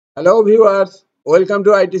Hello viewers, welcome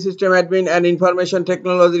to IT System Admin and Information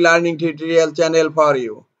Technology Learning tutorial channel for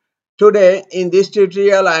you. Today in this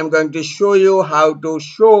tutorial I am going to show you how to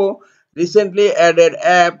show recently added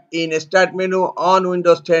app in Start menu on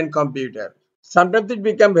Windows 10 computer. Sometimes it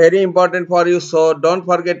become very important for you, so don't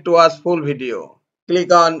forget to watch full video.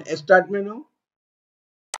 Click on Start menu.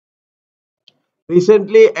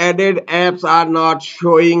 Recently added apps are not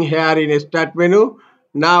showing here in Start menu.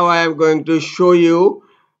 Now I am going to show you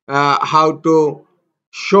how to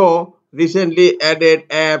show recently added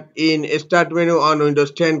app in Start menu on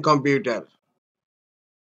Windows 10 computer.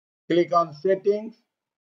 Click on Settings.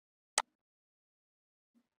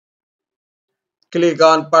 Click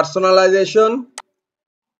on Personalization.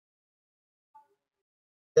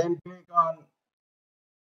 Then click on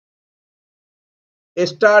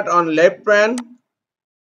Start on left pane.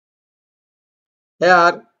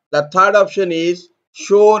 Here the third option is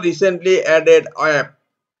Show recently added app.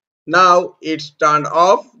 Now it's turned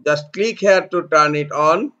off. Just click here to turn it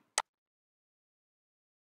on.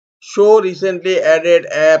 Show recently added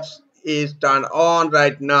apps is turned on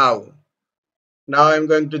right now. Now I'm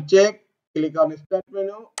going to check. Click on Start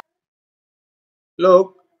menu.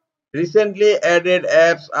 Look, recently added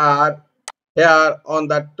apps are here on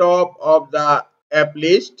the top of the app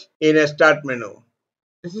list in a Start menu.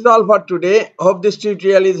 This is all for today. Hope this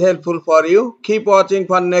tutorial is helpful for you. Keep watching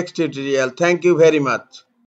for next tutorial. Thank you very much.